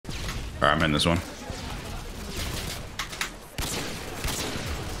All right, I'm in this one.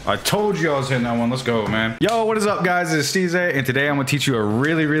 I told you I was hitting that one. Let's go, man. Yo, what is up, guys? It's Steve, and today I'm gonna teach you a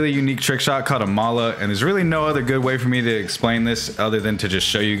really unique trick shot called a mala, and there's really no other good way for me to explain this other than to just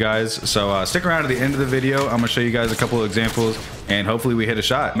show you guys. So stick around to the end of the video. I'm gonna show you guys a couple of examples, and hopefully we hit a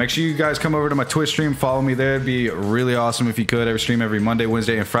shot. Make sure you guys come over to my Twitch stream, follow me there. It'd be really awesome if you could. Every stream every Monday,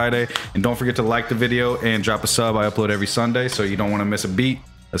 Wednesday, and Friday. And don't forget to like the video and drop a sub. I upload every Sunday, so you don't want to miss a beat.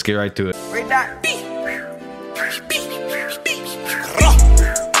 Let's get right to it. Right that beat.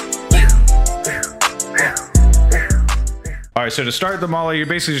 All right, so to start the mala, you're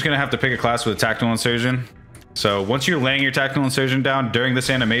basically just gonna have to pick a class with a tactical insertion. So once you're laying your tactical insertion down during this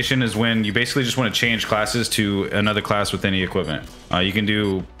animation is when you basically just want to change classes to another class with any equipment. You can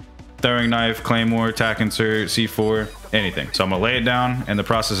do throwing knife, claymore, tac insert, C4, anything. So I'm gonna lay it down. In the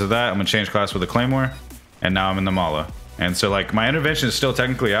process of that, I'm gonna change class with a claymore, and now I'm in the mala. And so like my intervention is still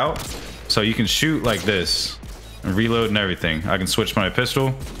technically out, so you can shoot like this and reload and everything. I can switch my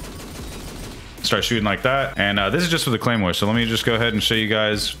pistol, start shooting like that, and this is just with the claymore. So let me just go ahead and show you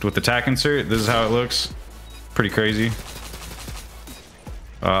guys with the tac insert. This is how it looks. Pretty crazy.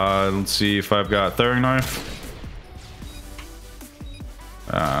 Let's see if I've got throwing knife.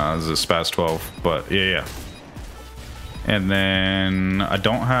 This is a Spaz 12, but yeah. And then I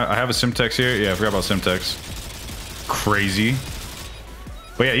have a Simtex here. Yeah, I forgot about Simtex. Crazy.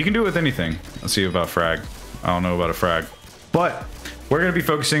 But yeah, you can do it with anything. Let's see about frag. I don't know about a frag, but we're going to be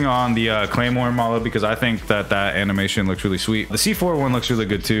focusing on the claymore mala because I think that animation looks really sweet. The C4 one looks really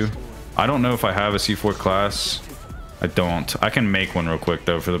good too. I don't know if I have a C4 class. I don't. I can make one real quick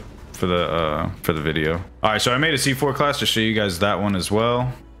though for the video. All right, so I made a C4 class to show you guys that one as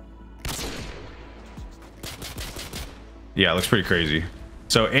well. Yeah, it looks pretty crazy.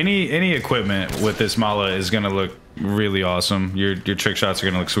 So any equipment with this mala is going to look really awesome. Your trick shots are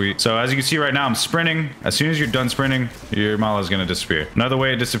going to look sweet. So as you can see right now, I'm sprinting. As soon as you're done sprinting, your mala is going to disappear. Another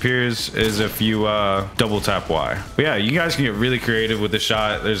way it disappears is if you double tap Y. But yeah, you guys can get really creative with this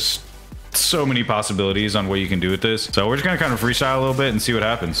shot. There's so many possibilities on what you can do with this. So we're just going to kind of freestyle a little bit and see what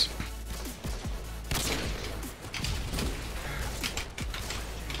happens.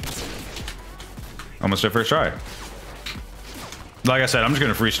 Almost our first try. Like I said, I'm just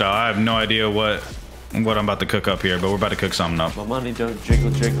gonna freestyle. I have no idea what I'm about to cook up here, but we're about to cook something up. My money don't jiggle.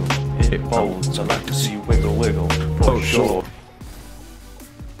 Hit folds. I like to see you wiggle. For sure.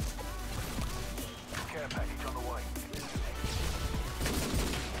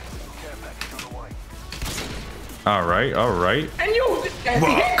 All right. And you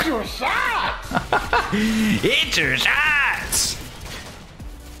hit your shots. Hit your shots.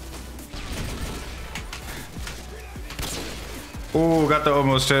 Oh, got the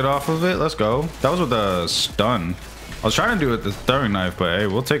almost hit off of it. Let's go. That was with a stun. I was trying to do it with the throwing knife, but hey,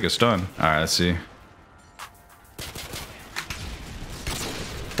 we'll take a stun. All right, let's see.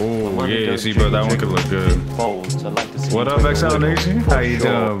 Oh, yeah, see, bro, that one could look good. What up, XL Nation? How you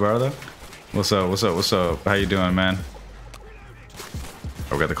doing, brother? What's up? How you doing, man?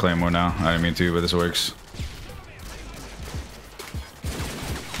 Oh, we got the claymore now. I didn't mean to, but this works.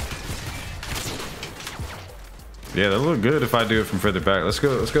 Yeah, that'll look good if I do it from further back. Let's go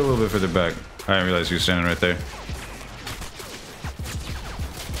a little bit further back. I didn't realize you were standing right there.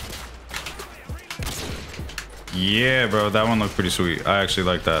 Yeah, bro, that one looked pretty sweet. I actually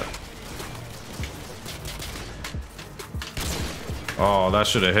like that. Oh, that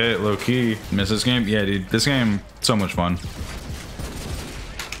should have hit low key. Miss this game? Yeah, dude, this game, so much fun.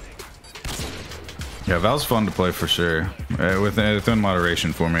 Yeah, Val's fun to play for sure. Within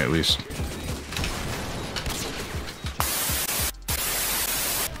moderation for me at least.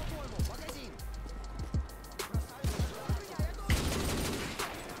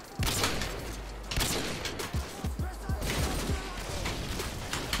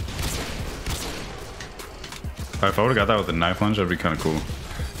 If I would have got that with the knife lunge, that'd be kind of cool.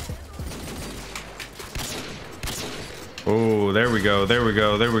 Oh, there we go.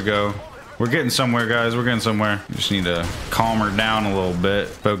 We're getting somewhere, guys. We're getting somewhere. Just need to calm her down a little bit.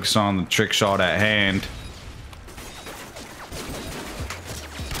 Focus on the trick shot at hand.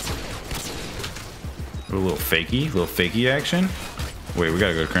 A little fakey action. Wait, we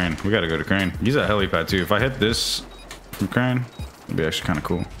gotta go to crane. Use that helipad too. If I hit this from crane, it'd be actually kind of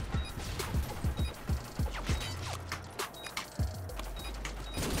cool.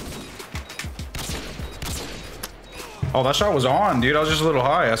 Oh, that shot was on, dude. I was just a little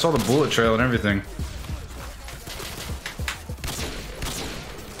high. I saw the bullet trail and everything.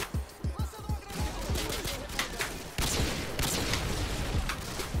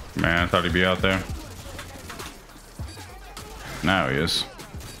 Man, I thought he'd be out there. Now he is.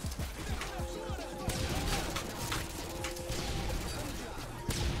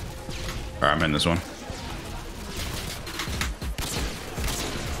 All right, I'm in this one.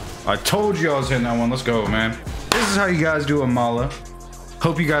 I told you I was hitting that one. Let's go, man. This is how you guys do a mala.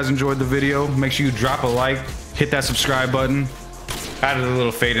 Hope you guys enjoyed the video. Make sure you drop a like, hit that subscribe button. Added a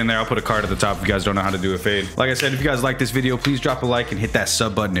little fade in there. I'll put a card at the top if you guys don't know how to do a fade. Like I said, if you guys like this video, please drop a like and hit that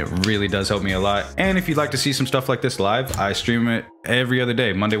sub button. It really does help me a lot. And if you'd like to see some stuff like this live, I stream it every other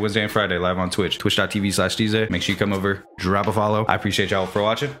day, Monday, Wednesday, and Friday, live on Twitch, twitch.tv/DJ. Make sure you come over, drop a follow. I appreciate y'all for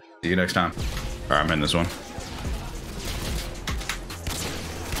watching. See you next time. All right, I'm in this one.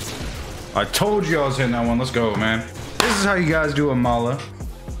 I told you I was hitting that one. Let's go, man. This is how you guys do a mala.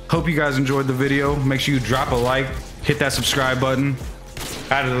 Hope you guys enjoyed the video. Make sure you drop a like, hit that subscribe button.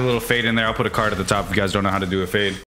 Added a little fade in there. I'll put a card at the top if you guys don't know how to do a fade.